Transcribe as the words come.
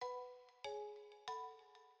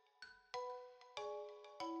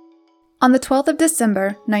On the 12th of December,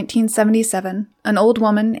 1977, an old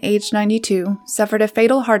woman, aged 92, suffered a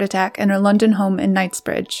fatal heart attack in her London home in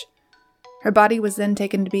Knightsbridge. Her body was then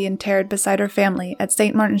taken to be interred beside her family at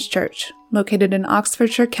St. Martin's Church, located in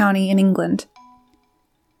Oxfordshire County in England.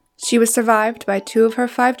 She was survived by 2 of her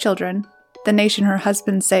 5 children, the nation her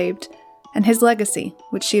husband saved, and his legacy,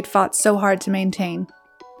 which she had fought so hard to maintain.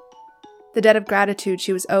 The debt of gratitude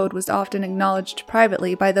she was owed was often acknowledged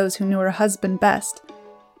privately by those who knew her husband best,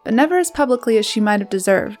 but never as publicly as she might have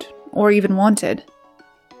deserved, or even wanted.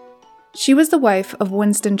 She was the wife of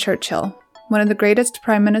Winston Churchill, one of the greatest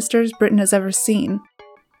prime ministers Britain has ever seen.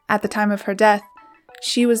 At the time of her death,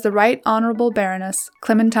 she was the Right Honourable Baroness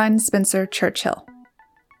Clementine Spencer Churchill.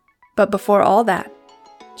 But before all that,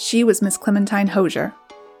 she was Miss Clementine Hosier.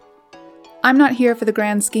 I'm not here for the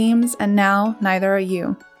grand schemes, and now neither are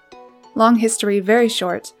you. Long history, very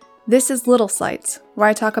short. This is Little Slights, where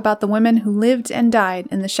I talk about the women who lived and died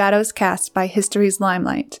in the shadows cast by history's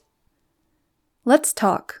limelight. Let's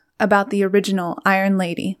talk about the original Iron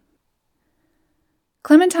Lady.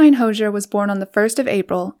 Clementine Hosier was born on the 1st of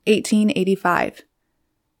April, 1885.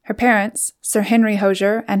 Her parents, Sir Henry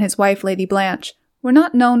Hosier and his wife Lady Blanche, were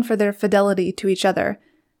not known for their fidelity to each other,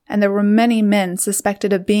 and there were many men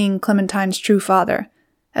suspected of being Clementine's true father,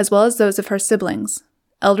 as well as those of her siblings,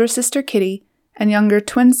 elder sister Kitty, and younger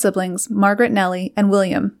twin siblings Margaret Nellie and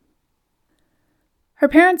William. Her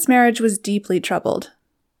parents' marriage was deeply troubled.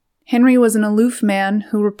 Henry was an aloof man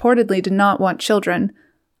who reportedly did not want children,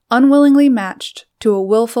 unwillingly matched to a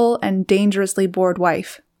willful and dangerously bored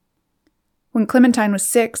wife. When Clementine was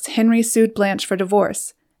 6, Henry sued Blanche for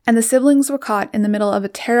divorce, and the siblings were caught in the middle of a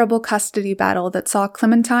terrible custody battle that saw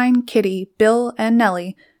Clementine, Kitty, Bill, and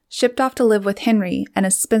Nellie shipped off to live with Henry and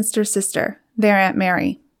his spinster sister, their Aunt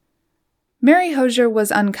Mary. Mary Hosier was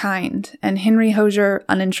unkind, and Henry Hosier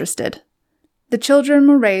uninterested. The children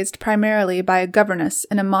were raised primarily by a governess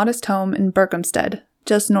in a modest home in Berkhamsted,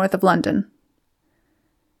 just north of London.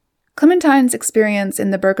 Clementine's experience in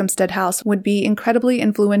the Berkhamsted house would be incredibly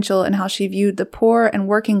influential in how she viewed the poor and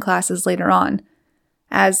working classes later on,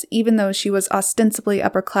 as, even though she was ostensibly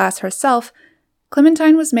upper class herself,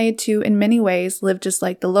 Clementine was made to, in many ways, live just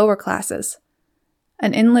like the lower classes.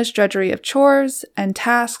 An endless drudgery of chores and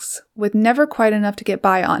tasks with never quite enough to get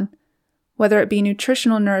by on, whether it be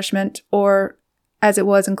nutritional nourishment or, as it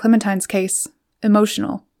was in Clementine's case,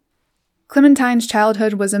 emotional. Clementine's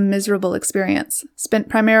childhood was a miserable experience, spent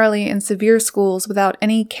primarily in severe schools without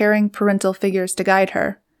any caring parental figures to guide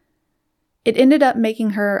her. It ended up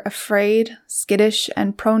making her afraid, skittish,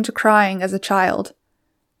 and prone to crying as a child.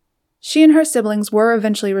 She and her siblings were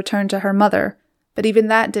eventually returned to her mother, but even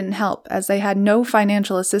that didn't help as they had no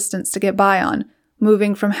financial assistance to get by on,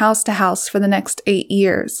 moving from house to house for the next 8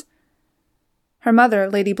 years. Her mother,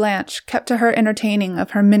 Lady Blanche, kept to her entertaining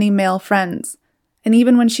of her many male friends, and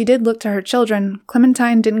even when she did look to her children,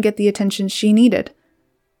 Clementine didn't get the attention she needed.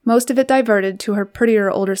 Most of it diverted to her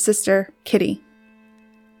prettier older sister, Kitty.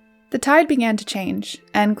 The tide began to change,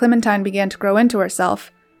 and Clementine began to grow into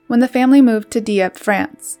herself when the family moved to Dieppe,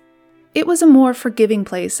 France. It was a more forgiving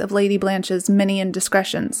place of Lady Blanche's many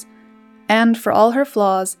indiscretions, and for all her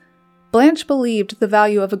flaws, Blanche believed the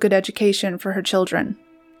value of a good education for her children.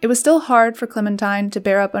 It was still hard for Clementine to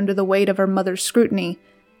bear up under the weight of her mother's scrutiny,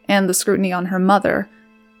 and the scrutiny on her mother,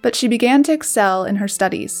 but she began to excel in her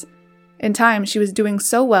studies. In time, she was doing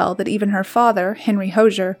so well that even her father, Henry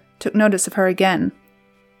Hosier, took notice of her again.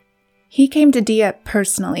 He came to Dieppe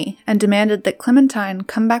personally and demanded that Clementine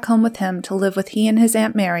come back home with him to live with he and his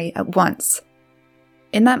Aunt Mary at once.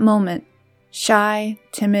 In that moment, shy,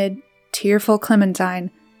 timid, tearful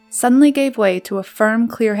Clementine suddenly gave way to a firm,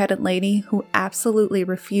 clear-headed lady who absolutely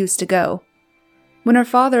refused to go. When her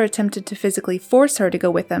father attempted to physically force her to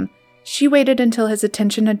go with him, she waited until his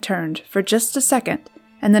attention had turned for just a second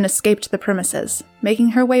and then escaped the premises, making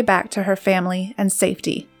her way back to her family and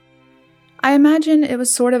safety. I imagine it was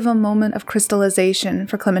sort of a moment of crystallization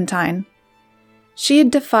for Clementine. She had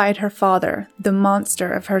defied her father, the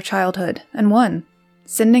monster of her childhood, and won,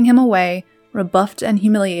 sending him away, rebuffed and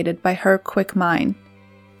humiliated by her quick mind.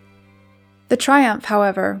 The triumph,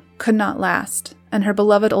 however, could not last, and her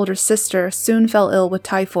beloved older sister soon fell ill with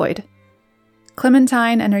typhoid.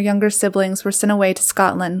 Clementine and her younger siblings were sent away to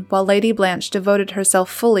Scotland, while Lady Blanche devoted herself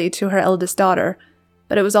fully to her eldest daughter,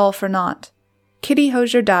 but it was all for naught. Kitty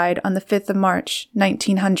Hosier died on the 5th of March,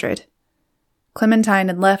 1900. Clementine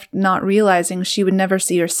had left not realizing she would never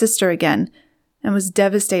see her sister again, and was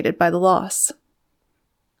devastated by the loss.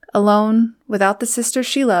 Alone, without the sister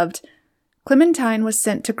she loved, Clementine was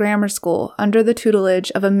sent to grammar school under the tutelage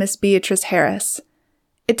of a Miss Beatrice Harris.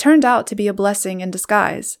 It turned out to be a blessing in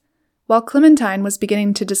disguise. While Clementine was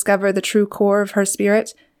beginning to discover the true core of her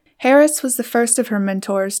spirit, Harris was the first of her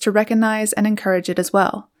mentors to recognize and encourage it as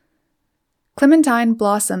well. Clementine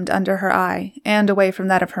blossomed under her eye and away from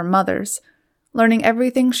that of her mother's, learning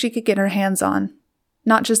everything she could get her hands on,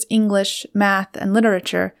 not just English, math, and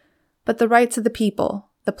literature, but the rights of the people,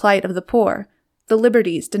 the plight of the poor, the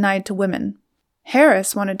liberties denied to women.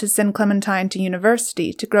 Harris wanted to send Clementine to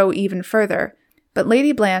university to grow even further, but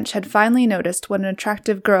Lady Blanche had finally noticed what an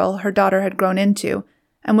attractive girl her daughter had grown into,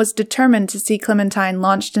 and was determined to see Clementine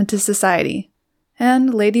launched into society.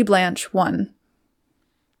 And Lady Blanche won.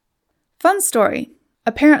 Fun story.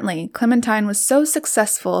 Apparently, Clementine was so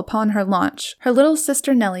successful upon her launch, her little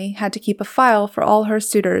sister Nellie had to keep a file for all her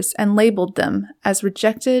suitors and labeled them as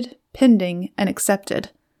rejected, pending, and accepted.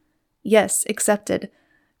 Yes, accepted.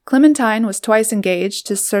 Clementine was twice engaged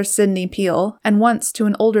to Sir Sidney Peel and once to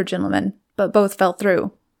an older gentleman, but both fell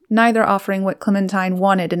through, neither offering what Clementine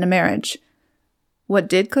wanted in a marriage. What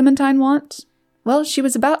did Clementine want? Well, she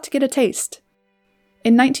was about to get a taste.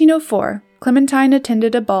 In 1904, Clementine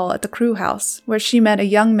attended a ball at the Crewe House, where she met a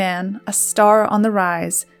young man, a star on the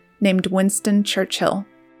rise, named Winston Churchill.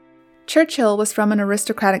 Churchill was from an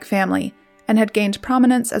aristocratic family and had gained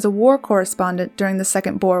prominence as a war correspondent during the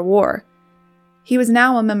Second Boer War. He was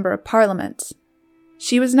now a member of Parliament.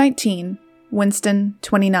 She was 19, Winston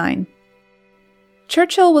 29.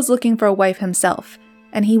 Churchill was looking for a wife himself,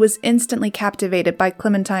 and he was instantly captivated by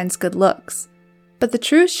Clementine's good looks. But the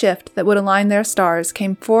true shift that would align their stars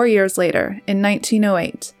came 4 years later, in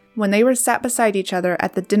 1908, when they were sat beside each other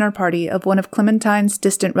at the dinner party of one of Clementine's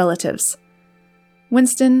distant relatives.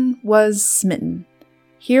 Winston was smitten.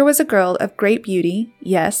 Here was a girl of great beauty,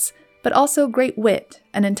 yes, but also great wit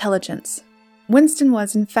and intelligence. Winston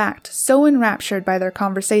was, in fact, so enraptured by their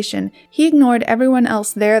conversation, he ignored everyone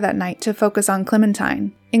else there that night to focus on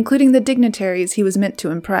Clementine, including the dignitaries he was meant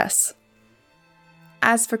to impress.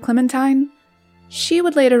 As for Clementine, she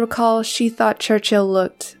would later recall she thought Churchill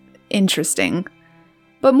looked interesting.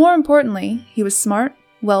 But more importantly, he was smart,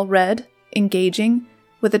 well-read, engaging,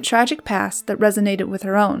 with a tragic past that resonated with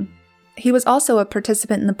her own. He was also a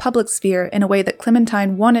participant in the public sphere in a way that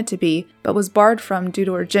Clementine wanted to be, but was barred from due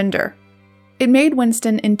to her gender. It made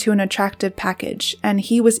Winston into an attractive package, and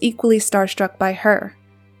he was equally starstruck by her.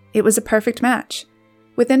 It was a perfect match.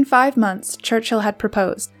 Within 5 months, Churchill had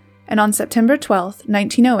proposed, and on September 12,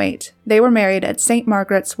 1908, they were married at St.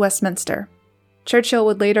 Margaret's, Westminster. Churchill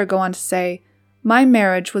would later go on to say, "My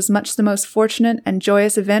marriage was much the most fortunate and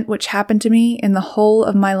joyous event which happened to me in the whole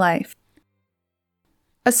of my life."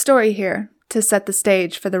 A story here, to set the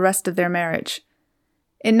stage for the rest of their marriage.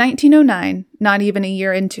 In 1909, not even a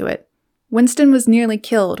year into it, Winston was nearly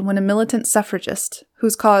killed when a militant suffragist,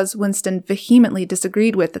 whose cause Winston vehemently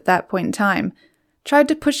disagreed with at that point in time, tried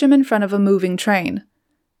to push him in front of a moving train.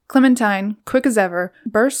 Clementine, quick as ever,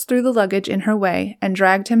 burst through the luggage in her way and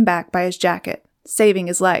dragged him back by his jacket, saving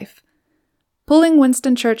his life. Pulling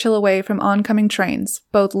Winston Churchill away from oncoming trains,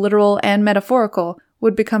 both literal and metaphorical,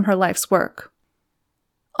 would become her life's work.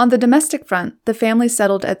 On the domestic front, the family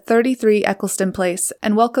settled at 33 Eccleston Place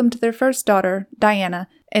and welcomed their first daughter, Diana,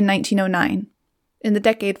 in 1909. In the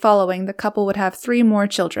decade following, the couple would have 3 more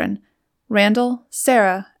children, Randall,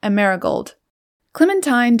 Sarah, and Marigold.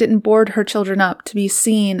 Clementine didn't board her children up to be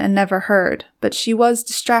seen and never heard, but she was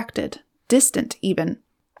distracted, distant even.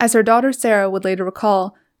 As her daughter Sarah would later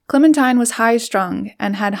recall, Clementine was high-strung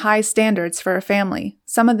and had high standards for her family,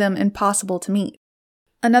 some of them impossible to meet.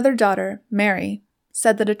 Another daughter, Mary,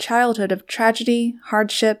 said that a childhood of tragedy,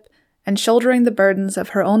 hardship, and shouldering the burdens of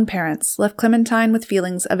her own parents left Clementine with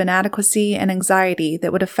feelings of inadequacy and anxiety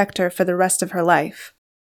that would affect her for the rest of her life.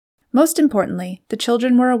 Most importantly, the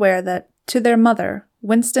children were aware that, to their mother,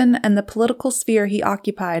 Winston and the political sphere he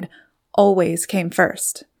occupied always came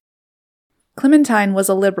first. Clementine was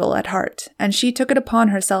a liberal at heart, and she took it upon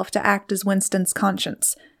herself to act as Winston's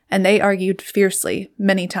conscience, and they argued fiercely,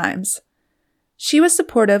 many times. She was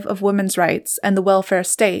supportive of women's rights and the welfare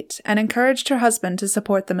state, and encouraged her husband to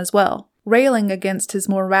support them as well, railing against his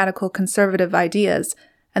more radical conservative ideas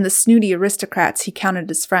and the snooty aristocrats he counted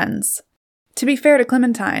as friends. To be fair to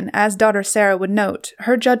Clementine, as daughter Sarah would note,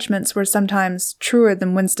 her judgments were sometimes truer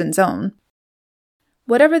than Winston's own.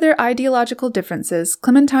 Whatever their ideological differences,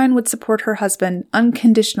 Clementine would support her husband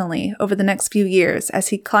unconditionally over the next few years as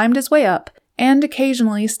he climbed his way up and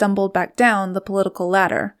occasionally stumbled back down the political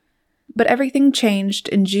ladder. But everything changed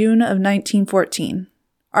in June of 1914.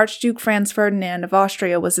 Archduke Franz Ferdinand of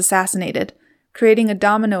Austria was assassinated, creating a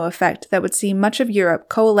domino effect that would see much of Europe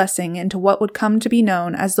coalescing into what would come to be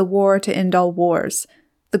known as the War to End All Wars,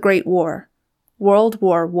 the Great War, World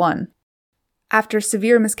War I. After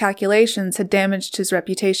severe miscalculations had damaged his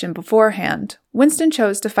reputation beforehand, Winston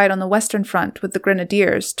chose to fight on the Western Front with the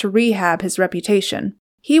Grenadiers to rehab his reputation.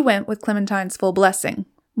 He went with Clementine's full blessing.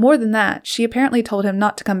 More than that, she apparently told him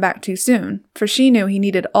not to come back too soon, for she knew he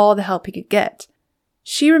needed all the help he could get.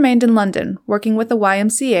 She remained in London, working with the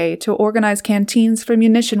YMCA to organize canteens for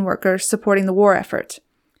munition workers supporting the war effort.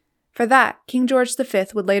 For that, King George V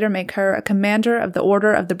would later make her a Commander of the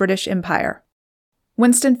Order of the British Empire.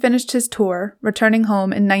 Winston finished his tour, returning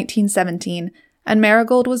home in 1917, and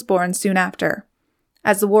Marigold was born soon after.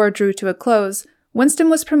 As the war drew to a close, Winston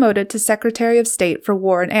was promoted to Secretary of State for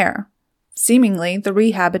War and Air. Seemingly, the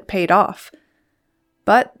rehab had paid off.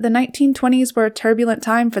 But the 1920s were a turbulent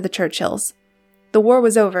time for the Churchills. The war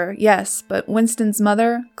was over, yes, but Winston's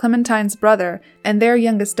mother, Clementine's brother, and their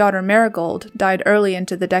youngest daughter Marigold died early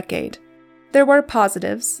into the decade. There were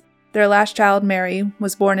positives. Their last child, Mary,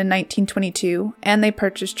 was born in 1922, and they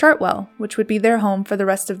purchased Chartwell, which would be their home for the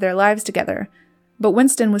rest of their lives together. But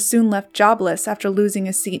Winston was soon left jobless after losing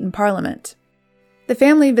his seat in Parliament. The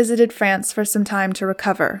family visited France for some time to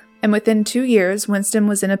recover, and within 2 years, Winston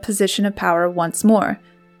was in a position of power once more.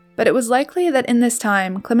 But it was likely that in this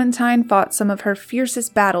time, Clementine fought some of her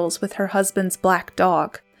fiercest battles with her husband's black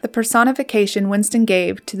dog, the personification Winston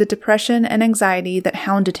gave to the depression and anxiety that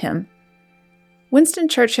hounded him. Winston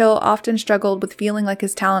Churchill often struggled with feeling like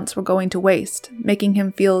his talents were going to waste, making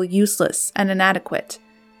him feel useless and inadequate.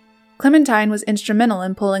 Clementine was instrumental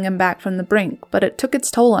in pulling him back from the brink, but it took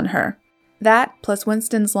its toll on her. That, plus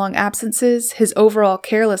Winston's long absences, his overall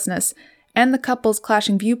carelessness, and the couple's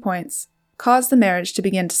clashing viewpoints, caused the marriage to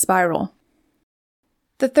begin to spiral.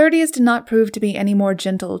 The 30s did not prove to be any more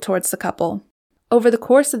gentle towards the couple. Over the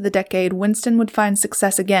course of the decade, Winston would find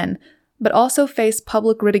success again, but also face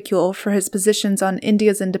public ridicule for his positions on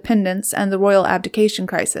India's independence and the royal abdication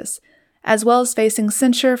crisis, as well as facing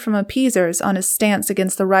censure from appeasers on his stance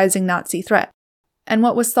against the rising Nazi threat. And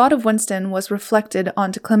what was thought of Winston was reflected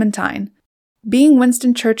onto Clementine. Being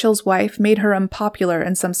Winston Churchill's wife made her unpopular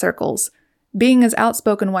in some circles, being his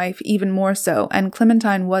outspoken wife even more so, and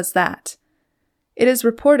Clementine was that. It is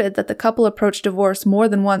reported that the couple approached divorce more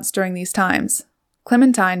than once during these times.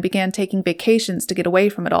 Clementine began taking vacations to get away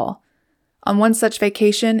from it all. On one such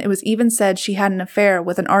vacation, it was even said she had an affair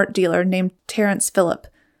with an art dealer named Terence Phillip,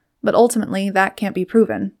 but ultimately that can't be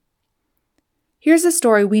proven. Here's a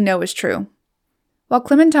story we know is true. While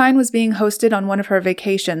Clementine was being hosted on one of her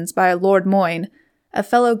vacations by Lord Moyne, a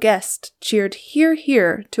fellow guest cheered "Hear,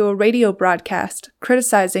 hear" to a radio broadcast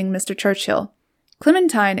criticizing Mr. Churchill.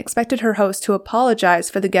 Clementine expected her host to apologize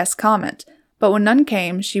for the guest's comment, but when none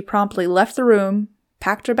came, she promptly left the room,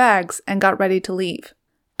 packed her bags, and got ready to leave.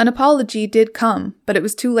 An apology did come, but it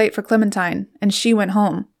was too late for Clementine, and she went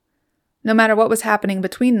home. No matter what was happening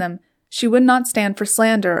between them, she would not stand for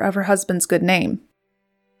slander of her husband's good name.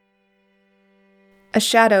 A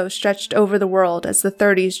shadow stretched over the world as the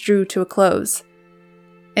 30s drew to a close.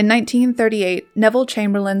 In 1938, Neville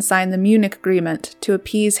Chamberlain signed the Munich Agreement to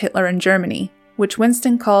appease Hitler in Germany, which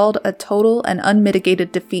Winston called a total and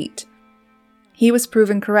unmitigated defeat. He was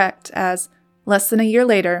proven correct, as, less than a year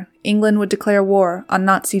later, England would declare war on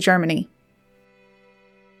Nazi Germany.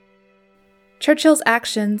 Churchill's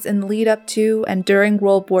actions in the lead-up to and during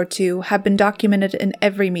World War II have been documented in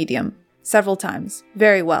every medium, several times,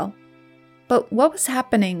 very well. But what was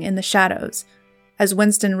happening in the shadows, as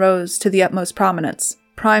Winston rose to the utmost prominence,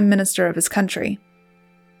 Prime Minister of his country?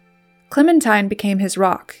 Clementine became his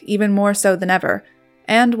rock, even more so than ever,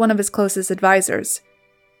 and one of his closest advisors.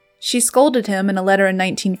 She scolded him in a letter in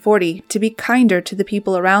 1940 to be kinder to the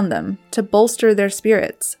people around them, to bolster their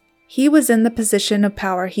spirits. He was in the position of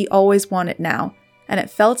power he always wanted now, and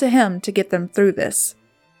it fell to him to get them through this.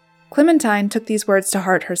 Clementine took these words to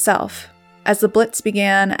heart herself. As the Blitz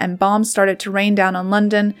began and bombs started to rain down on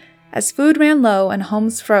London, as food ran low and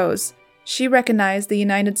homes froze, she recognized the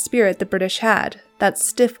united spirit the British had, that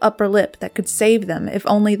stiff upper lip that could save them if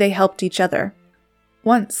only they helped each other.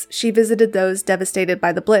 Once, she visited those devastated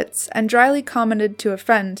by the Blitz and dryly commented to a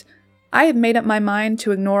friend, "I have made up my mind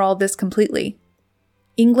to ignore all this completely."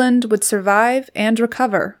 England would survive and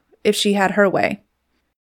recover if she had her way.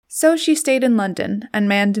 So she stayed in London and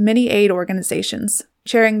manned many aid organizations,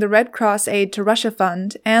 chairing the Red Cross Aid to Russia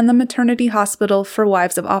Fund and the Maternity Hospital for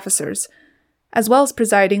Wives of Officers, as well as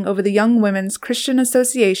presiding over the Young Women's Christian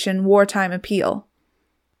Association Wartime Appeal.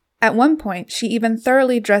 At one point, she even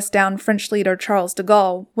thoroughly dressed down French leader Charles de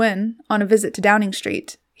Gaulle when, on a visit to Downing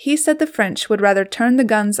Street, he said the French would rather turn the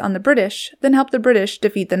guns on the British than help the British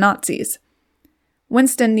defeat the Nazis.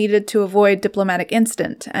 Winston needed to avoid diplomatic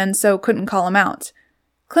incident, and so couldn't call him out.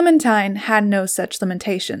 Clementine had no such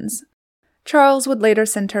limitations. Charles would later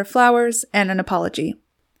send her flowers and an apology.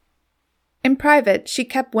 In private, she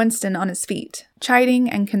kept Winston on his feet, chiding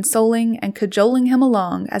and consoling and cajoling him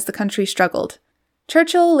along as the country struggled.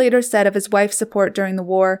 Churchill later said of his wife's support during the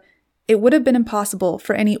war, "It would have been impossible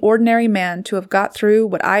for any ordinary man to have got through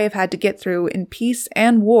what I have had to get through in peace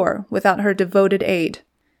and war without her devoted aid."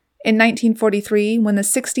 In 1943, when the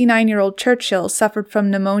 69-year-old Churchill suffered from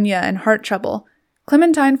pneumonia and heart trouble,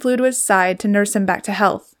 Clementine flew to his side to nurse him back to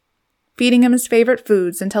health, feeding him his favorite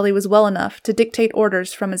foods until he was well enough to dictate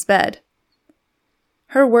orders from his bed.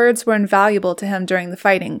 Her words were invaluable to him during the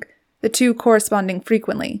fighting, the two corresponding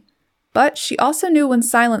frequently, but she also knew when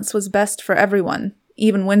silence was best for everyone,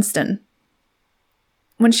 even Winston.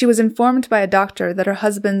 When she was informed by a doctor that her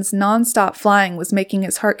husband's non-stop flying was making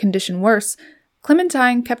his heart condition worse,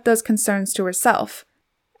 Clementine kept those concerns to herself.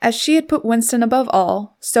 As she had put Winston above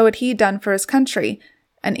all, so had he done for his country,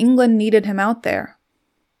 and England needed him out there.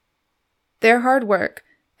 Their hard work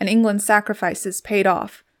and England's sacrifices paid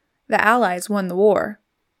off. The Allies won the war.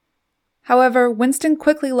 However, Winston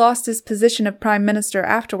quickly lost his position of prime minister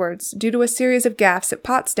afterwards due to a series of gaffes at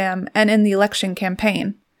Potsdam and in the election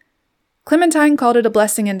campaign. Clementine called it a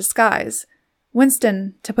blessing in disguise.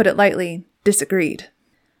 Winston, to put it lightly, disagreed.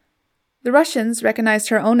 The Russians recognized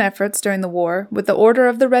her own efforts during the war with the Order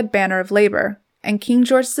of the Red Banner of Labor, and King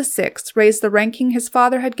George VI raised the ranking his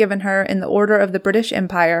father had given her in the Order of the British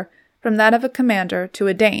Empire from that of a commander to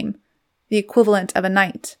a dame, the equivalent of a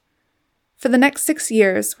knight. For the next 6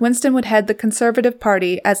 years, Winston would head the Conservative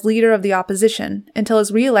Party as leader of the opposition until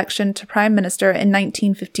his re-election to prime minister in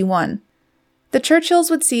 1951. The Churchills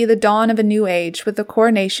would see the dawn of a new age with the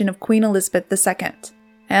coronation of Queen Elizabeth II,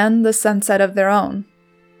 and the sunset of their own.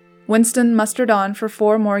 Winston mustered on for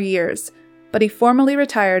 4 more years, but he formally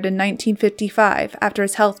retired in 1955 after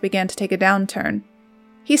his health began to take a downturn.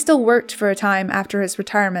 He still worked for a time after his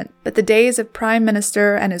retirement, but the days of prime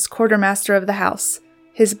minister and his quartermaster of the house,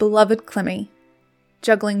 his beloved Clemmy,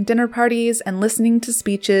 juggling dinner parties and listening to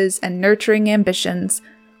speeches and nurturing ambitions,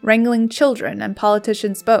 wrangling children and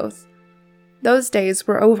politicians both, those days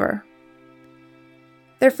were over.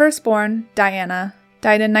 Their firstborn, Diana,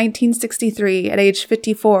 died in 1963 at age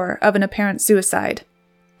 54 of an apparent suicide.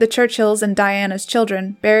 The Churchills and Diana's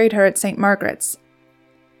children buried her at St. Margaret's.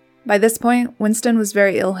 By this point, Winston was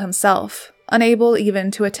very ill himself, unable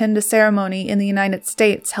even to attend a ceremony in the United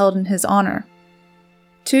States held in his honor.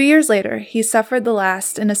 2 years later, he suffered the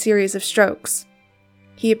last in a series of strokes.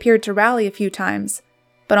 He appeared to rally a few times,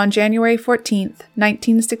 but on January 14,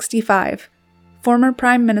 1965, former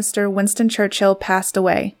Prime Minister Winston Churchill passed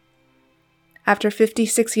away. After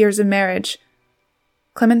 56 years of marriage,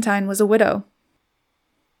 Clementine was a widow.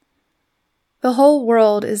 "The whole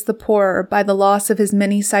world is the poorer by the loss of his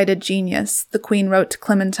many-sided genius," the Queen wrote to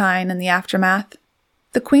Clementine in the aftermath.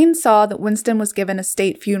 The Queen saw that Winston was given a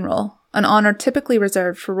state funeral, an honor typically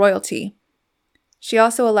reserved for royalty. She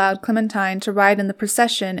also allowed Clementine to ride in the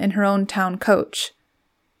procession in her own town coach.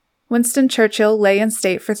 Winston Churchill lay in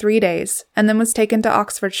state for 3 days, and then was taken to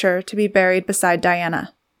Oxfordshire to be buried beside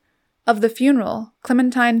Diana. Of the funeral,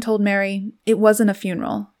 Clementine told Mary, "It wasn't a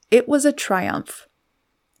funeral, it was a triumph."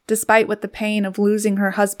 Despite what the pain of losing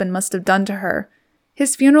her husband must have done to her,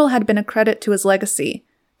 his funeral had been a credit to his legacy,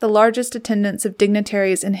 the largest attendance of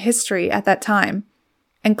dignitaries in history at that time,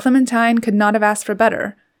 and Clementine could not have asked for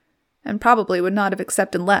better, and probably would not have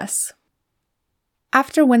accepted less.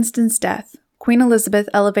 After Winston's death, Queen Elizabeth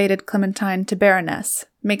elevated Clementine to Baroness,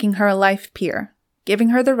 making her a life peer, giving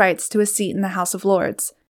her the rights to a seat in the House of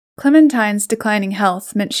Lords. Clementine's declining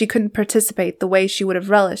health meant she couldn't participate the way she would have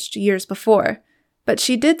relished years before, but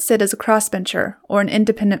she did sit as a crossbencher or an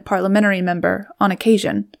independent parliamentary member on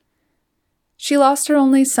occasion. She lost her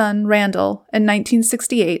only son, Randall, in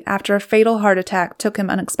 1968 after a fatal heart attack took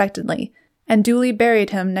him unexpectedly, and duly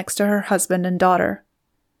buried him next to her husband and daughter.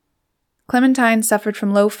 Clementine suffered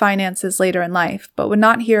from low finances later in life, but would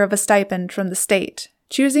not hear of a stipend from the state,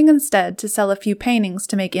 choosing instead to sell a few paintings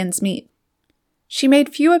to make ends meet. She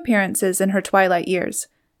made few appearances in her twilight years,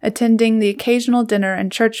 attending the occasional dinner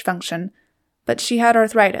and church function, but she had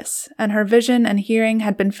arthritis, and her vision and hearing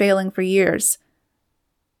had been failing for years.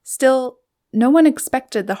 Still, no one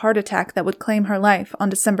expected the heart attack that would claim her life on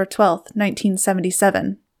December 12,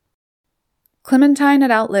 1977. Clementine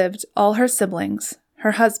had outlived all her siblings,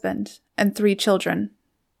 her husband, and 3 children.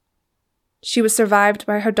 She was survived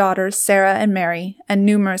by her daughters Sarah and Mary and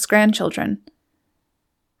numerous grandchildren.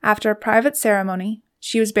 After a private ceremony,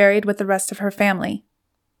 she was buried with the rest of her family.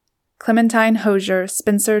 Clementine Hosier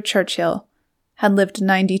Spencer Churchill had lived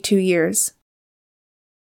 92 years.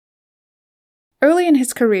 Early in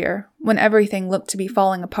his career, when everything looked to be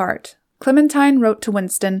falling apart, Clementine wrote to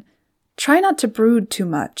Winston, Try not to brood too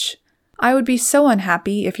much. I would be so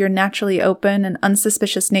unhappy if your naturally open and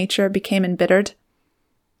unsuspicious nature became embittered.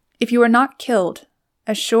 If you are not killed,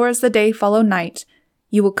 as sure as the day follow night,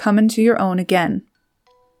 you will come into your own again.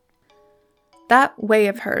 That way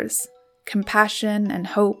of hers, compassion and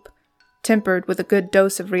hope, tempered with a good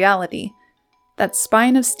dose of reality, that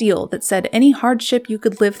spine of steel that said any hardship you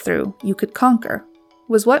could live through, you could conquer,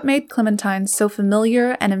 was what made Clementine so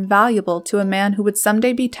familiar and invaluable to a man who would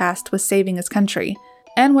someday be tasked with saving his country,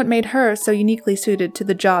 and what made her so uniquely suited to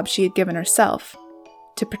the job she had given herself,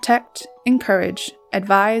 to protect, encourage,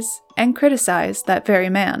 advise, and criticize that very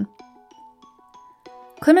man.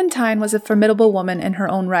 Clementine was a formidable woman in her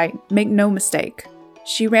own right, make no mistake.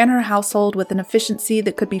 She ran her household with an efficiency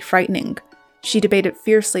that could be frightening. She debated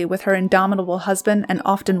fiercely with her indomitable husband and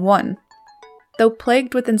often won. Though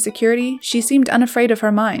plagued with insecurity, she seemed unafraid of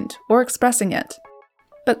her mind, or expressing it.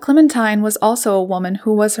 But Clementine was also a woman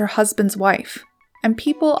who was her husband's wife, and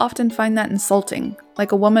people often find that insulting,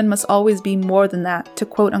 like a woman must always be more than that to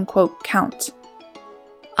quote-unquote count.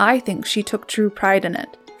 I think she took true pride in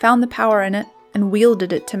it, found the power in it, and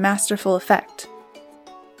wielded it to masterful effect.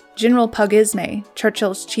 General Pug Ismay,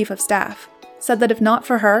 Churchill's chief of staff, said that if not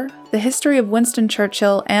for her, the history of Winston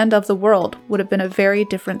Churchill and of the world would have been a very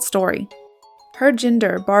different story. Her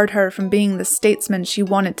gender barred her from being the statesman she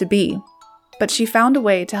wanted to be, but she found a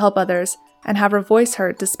way to help others and have her voice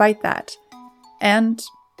heard despite that. And,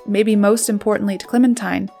 maybe most importantly to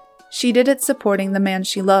Clementine, she did it supporting the man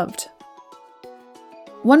she loved.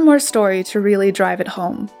 One more story to really drive it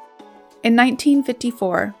home. In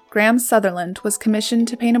 1954, Graham Sutherland was commissioned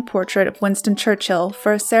to paint a portrait of Winston Churchill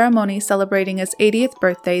for a ceremony celebrating his 80th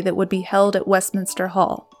birthday that would be held at Westminster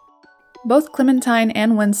Hall. Both Clementine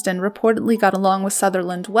and Winston reportedly got along with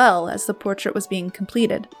Sutherland well as the portrait was being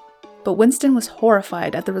completed, but Winston was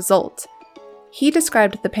horrified at the result. He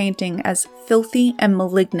described the painting as filthy and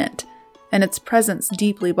malignant, and its presence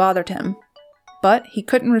deeply bothered him. But he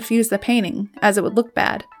couldn't refuse the painting, as it would look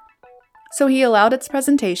bad. So he allowed its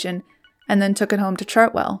presentation and then took it home to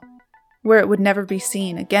Chartwell, where it would never be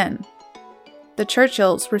seen again. The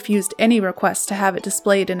Churchills refused any request to have it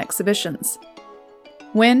displayed in exhibitions.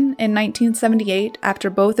 When, in 1978, after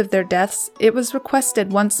both of their deaths, it was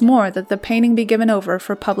requested once more that the painting be given over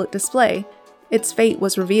for public display, its fate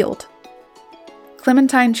was revealed.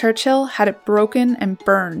 Clementine Churchill had it broken and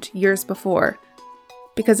burned years before,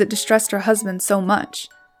 because it distressed her husband so much,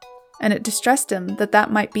 and it distressed him that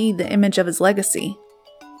that might be the image of his legacy.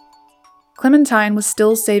 Clementine was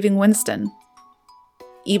still saving Winston,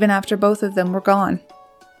 even after both of them were gone.